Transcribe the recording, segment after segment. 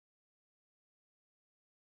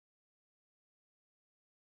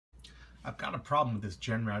I've got a problem with this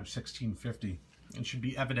Genrad 1650. It should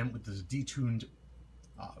be evident with this detuned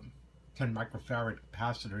 10 microfarad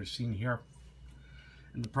capacitor seen here.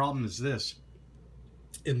 And the problem is this.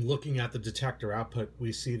 In looking at the detector output,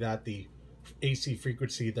 we see that the AC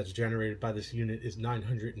frequency that's generated by this unit is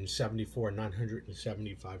 974,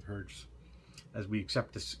 975 hertz, as we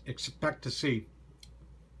expect to see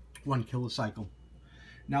 1 kilocycle.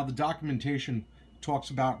 Now, the documentation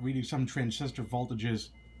talks about reading some transistor voltages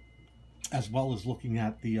as well as looking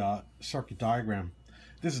at the circuit diagram.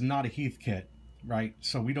 This is not a Heath kit, right?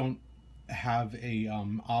 So we don't have a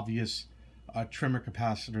obvious trimmer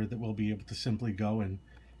capacitor that we'll be able to simply go and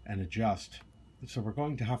adjust. So we're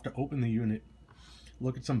going to have to open the unit,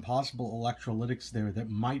 look at some possible electrolytics there that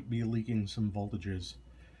might be leaking some voltages,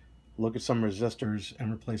 look at some resistors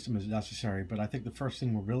and replace them as necessary. But I think the first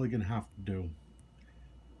thing we're really going to have to do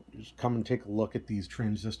is come and take a look at these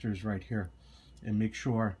transistors right here and make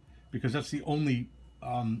sure, because that's the only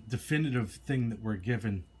definitive thing that we're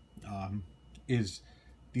given is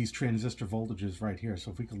these transistor voltages right here.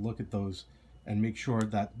 So if we could look at those and make sure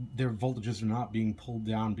that their voltages are not being pulled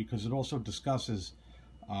down, because it also discusses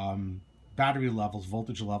battery levels,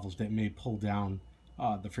 voltage levels that may pull down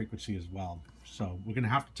the frequency as well. So we're going to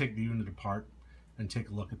have to take the unit apart and take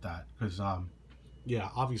a look at that, because yeah,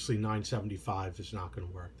 obviously 975 is not going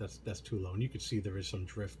to work. That's too low, and you can see there is some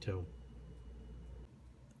drift too.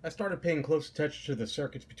 I started paying close attention to the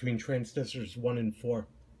circuits between transistors 1 and 4,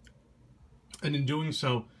 and in doing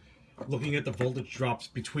so, looking at the voltage drops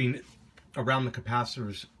around the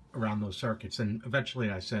capacitors around those circuits. And eventually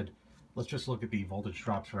I said, let's just look at the voltage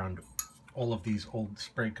drops around all of these old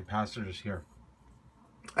sprayed capacitors here.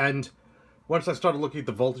 And once I started looking at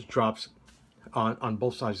the voltage drops on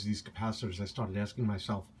both sides of these capacitors, I started asking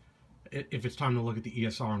myself if it's time to look at the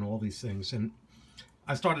ESR and all these things. And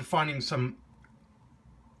I started finding some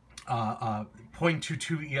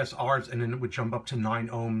 0.22 ESRs, and then it would jump up to 9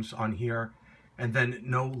 ohms on here, and then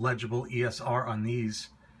no legible ESR on these.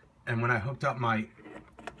 And when I hooked up my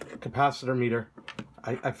capacitor meter,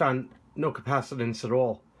 I found no capacitance at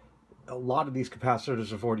all. A lot of these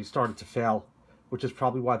capacitors have already started to fail, which is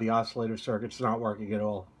probably why the oscillator circuit's not working at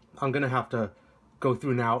all. I'm going to have to go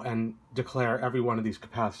through now and declare every one of these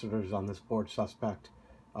capacitors on this board suspect,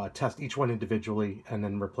 test each one individually, and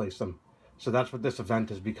then replace them. So that's what this event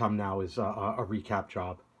has become now, is a recap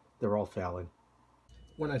job. They're all failing.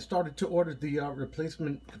 When I started to order the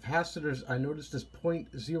replacement capacitors, I noticed this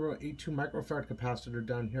 0.082 microfarad capacitor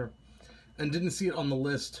down here and didn't see it on the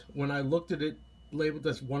list. When I looked at it, labeled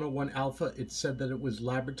as 101 alpha, it said that it was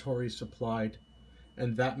laboratory supplied,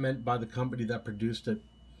 and that meant by the company that produced it.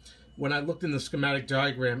 When I looked in the schematic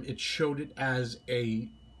diagram, it showed it as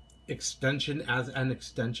an extension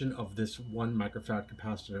of this 1 microfarad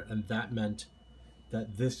capacitor, and that meant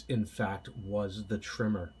that this in fact was the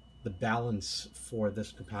trimmer, the balance for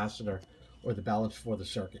this capacitor, or the balance for the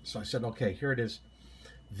circuit. So I said, okay, here it is.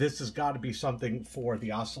 This has got to be something for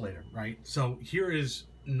the oscillator, right? So here is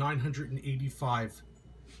 985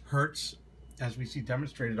 hertz, as we see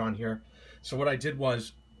demonstrated on here. So what I did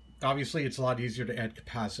was, obviously it's a lot easier to add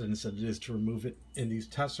capacitance than it is to remove it in these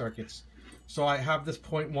test circuits. So I have this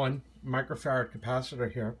 0.1 microfarad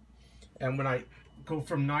capacitor here, and when I go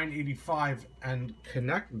from 985 and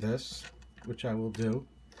connect this, which I will do,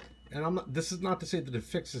 and this is not to say that it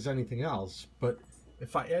fixes anything else, but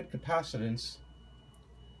if I add capacitance,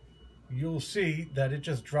 you'll see that it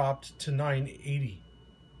just dropped to 980,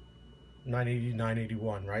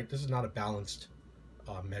 981, right? This is not a balanced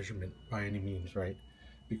measurement by any means, right?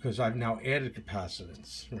 Because I've now added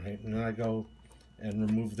capacitance, right? And then I go and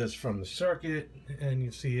remove this from the circuit, and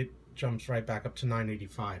you see it jumps right back up to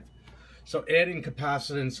 985. So adding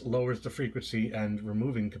capacitance lowers the frequency, and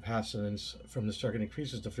removing capacitance from the circuit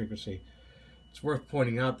increases the frequency. It's worth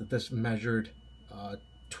pointing out that this measured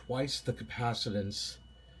twice the capacitance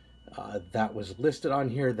that was listed on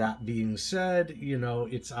here. That being said, you know,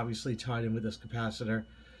 it's obviously tied in with this capacitor,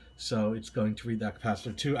 so it's going to read that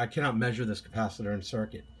capacitor too. I cannot measure this capacitor in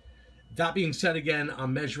circuit. That being said, again,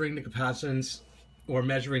 I'm measuring the capacitance, or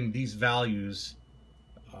measuring these values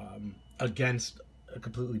against a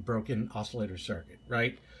completely broken oscillator circuit,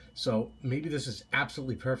 right? So maybe this is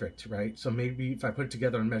absolutely perfect, right? So maybe if I put it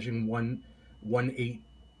together and measuring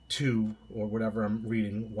 1.82 or whatever I'm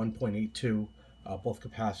reading, 1.82, both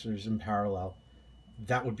capacitors in parallel,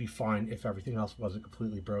 that would be fine if everything else wasn't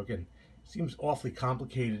completely broken. Seems awfully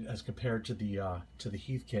complicated as compared to the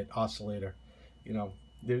Heath kit oscillator. You know,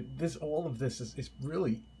 all of this is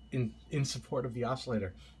really in support of the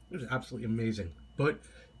oscillator. It was absolutely amazing. But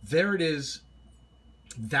there it is.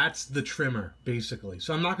 That's the trimmer, basically.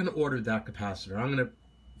 So I'm not going to order that capacitor. I'm going to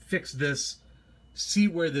fix this, see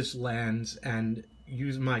where this lands, and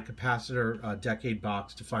use my capacitor decade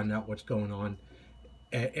box to find out what's going on.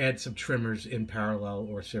 Add some trimmers in parallel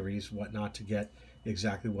or series, whatnot, to get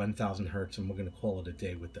exactly 1000 hertz, and we're going to call it a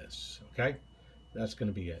day with this. Okay, that's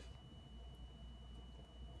going to be it.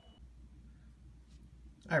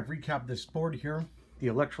 I've recapped this board here. The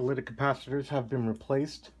electrolytic capacitors have been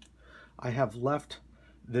replaced. I have left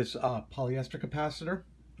this polyester capacitor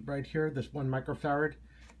right here, this 1 microfarad,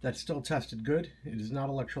 that's still tested good. It is not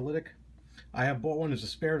electrolytic. I have bought one as a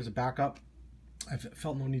spare, as a backup. I've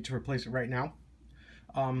felt no need to replace it right now.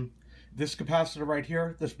 This capacitor right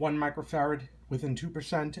here, this 1 microfarad within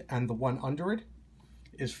 2% and the one under it,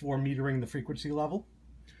 is for metering the frequency level.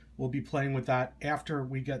 We'll be playing with that after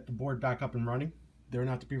we get the board back up and running. They're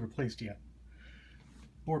not to be replaced yet.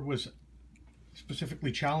 Board was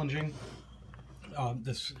specifically challenging.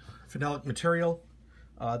 This phenolic material,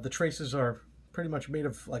 the traces are pretty much made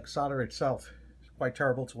of like solder itself. It's quite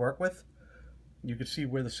terrible to work with. You can see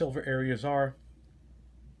where the silver areas are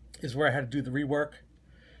is where I had to do the rework.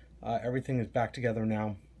 Everything is back together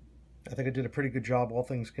now. I think I did a pretty good job, all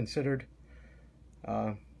things considered.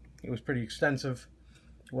 It was pretty extensive.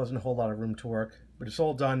 There wasn't a whole lot of room to work, but it's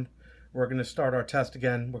all done. We're going to start our test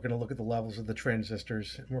again. We're going to look at the levels of the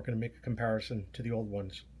transistors, and we're going to make a comparison to the old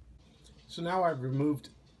ones. So now I've removed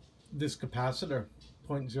this capacitor,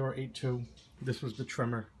 0.082. This was the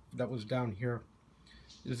trimmer that was down here.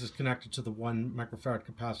 This is connected to the 1 microfarad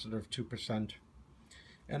capacitor of 2%.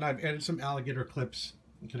 And I've added some alligator clips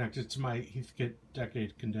and connected to my Heathkit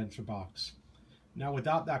Decade condenser box. Now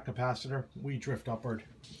without that capacitor, we drift upward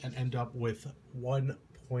and end up with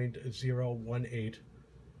 1.018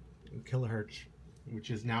 kilohertz, which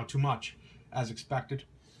is now too much, as expected.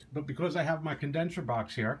 But because I have my condenser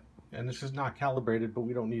box here, and this is not calibrated, but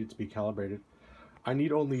we don't need it to be calibrated, I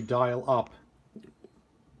need only dial up.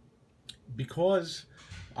 Because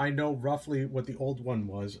I know roughly what the old one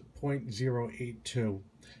was, 0.082,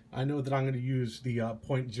 I know that I'm going to use the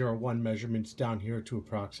 0.01 measurements down here to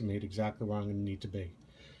approximate exactly where I'm going to need to be.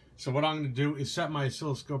 So what I'm going to do is set my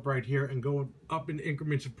oscilloscope right here and go up in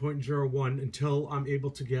increments of 0.01 until I'm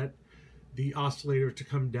able to get the oscillator to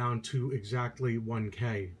come down to exactly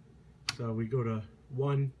 1K. So we go to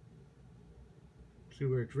 1, see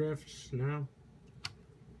where it drifts now.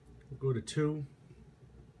 We'll go to 2,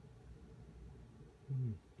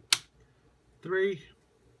 3,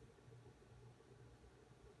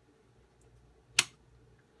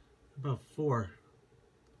 about 4.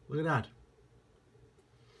 Look at that.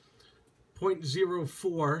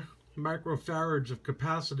 0.04 microfarads of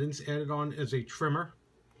capacitance added on as a trimmer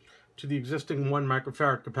to the existing 1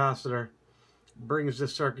 microfarad capacitor brings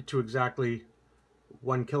this circuit to exactly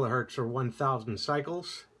 1 kilohertz or 1000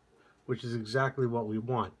 cycles, which is exactly what we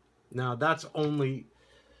want. Now that's only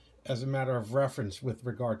as a matter of reference with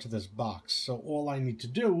regard to this box. So all I need to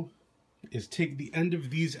do is take the end of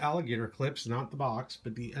these alligator clips, not the box,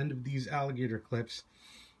 but the end of these alligator clips,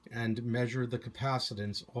 and measure the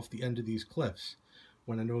capacitance off the end of these clips.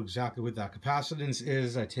 When I know exactly what that capacitance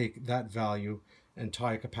is, I take that value and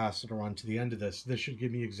tie a capacitor onto the end of this. This should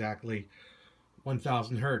give me exactly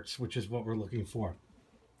 1000 hertz, which is what we're looking for.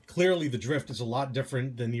 Clearly the drift is a lot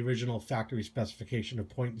different than the original factory specification of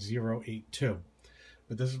 0.082.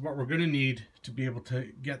 But this is what we're going to need to be able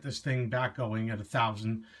to get this thing back going at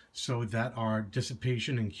 1000 so that our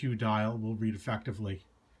dissipation and Q dial will read effectively.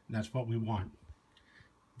 And that's what we want.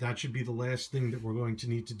 That should be the last thing that we're going to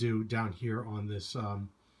need to do down here on this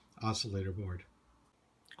oscillator board.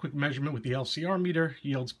 Quick measurement with the LCR meter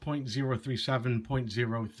yields 0.037,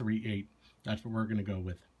 0.038. That's what we're going to go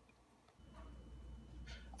with.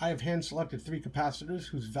 I have hand selected 3 capacitors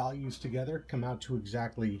whose values together come out to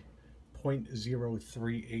exactly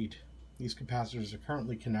 0.038. These capacitors are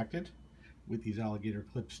currently connected with these alligator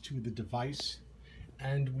clips to the device,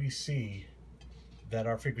 and we see that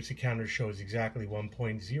our frequency counter shows exactly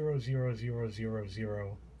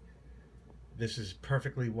 1.00000. This is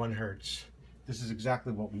perfectly 1 hertz. This is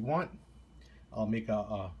exactly what we want. I'll make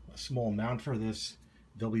a small mount for this.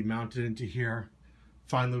 They'll be mounted into here.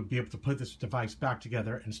 Finally, we'll be able to put this device back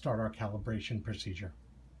together and start our calibration procedure.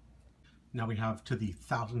 Now we have to the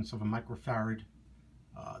thousandths of a microfarad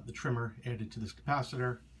the trimmer added to this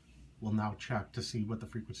capacitor. We'll now check to see what the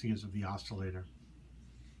frequency is of the oscillator.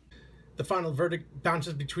 The final verdict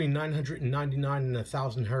bounces between 999 and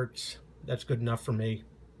 1000 hertz. That's good enough for me.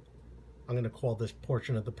 I'm going to call this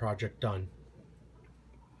portion of the project done.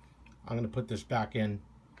 I'm going to put this back in.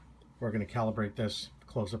 We're going to calibrate this,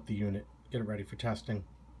 close up the unit, get it ready for testing.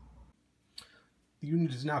 The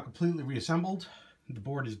unit is now completely reassembled. The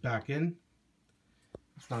board is back in.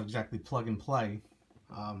 It's not exactly plug and play.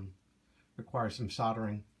 Requires some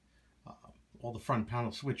soldering. All the front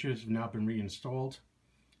panel switches have now been reinstalled.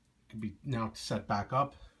 Could be now set back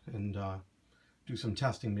up and do some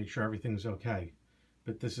testing, make sure everything's okay.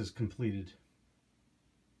 But this is completed.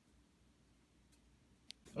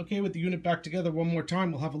 Okay, with the unit back together one more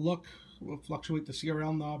time, we'll have a look. We'll fluctuate the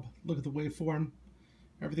CRL knob, look at the waveform.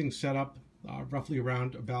 Everything's set up roughly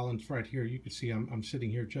around a balance right here. You can see I'm sitting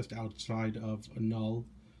here just outside of a null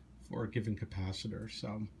for a given capacitor.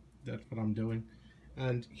 So that's what I'm doing.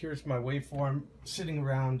 And here's my waveform sitting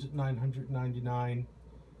around 999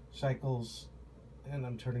 cycles, and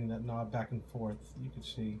I'm turning that knob back and forth. You can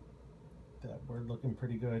see that we're looking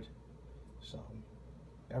pretty good. So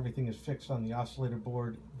everything is fixed on the oscillator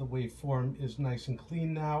board. The waveform is nice and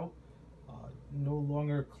clean now. No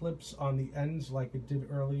longer clips on the ends like it did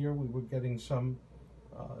earlier. We were getting some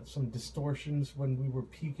distortions when we were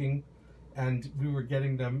peaking, and we were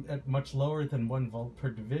getting them at much lower than 1 volt per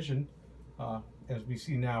division. As we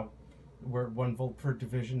see now, we're at 1 volt per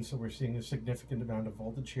division, so we're seeing a significant amount of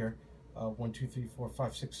voltage here. 1, 2, 3, 4,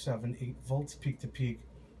 5, 6, 7, 8 volts peak to peak,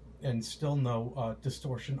 and still no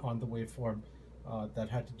distortion on the waveform. That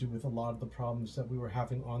had to do with a lot of the problems that we were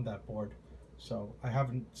having on that board. So I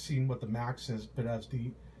haven't seen what the max is, but as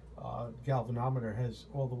the galvanometer has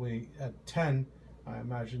all the way at 10, I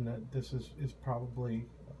imagine that this is probably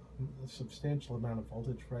a substantial amount of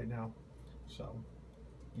voltage right now. So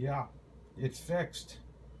yeah, it's fixed.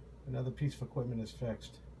 Another piece of equipment is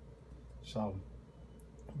fixed. So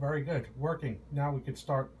very good, working. Now we could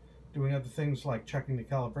start doing other things like checking the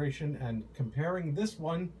calibration and comparing this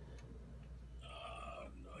one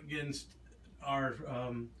against our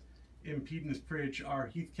impedance bridge, our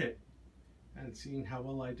Heathkit, and seeing how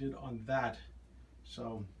well I did on that.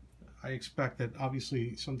 So I expect that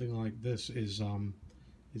obviously something like this is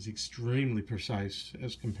extremely precise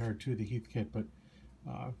as compared to the Heathkit, but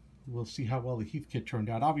we'll see how well the Heathkit turned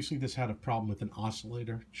out. Obviously this had a problem with an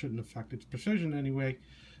oscillator. It shouldn't affect its precision anyway.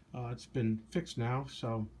 It's been fixed now,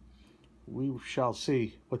 so we shall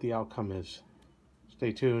see what the outcome is.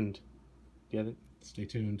 Stay tuned. Get it? Stay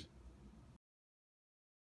tuned.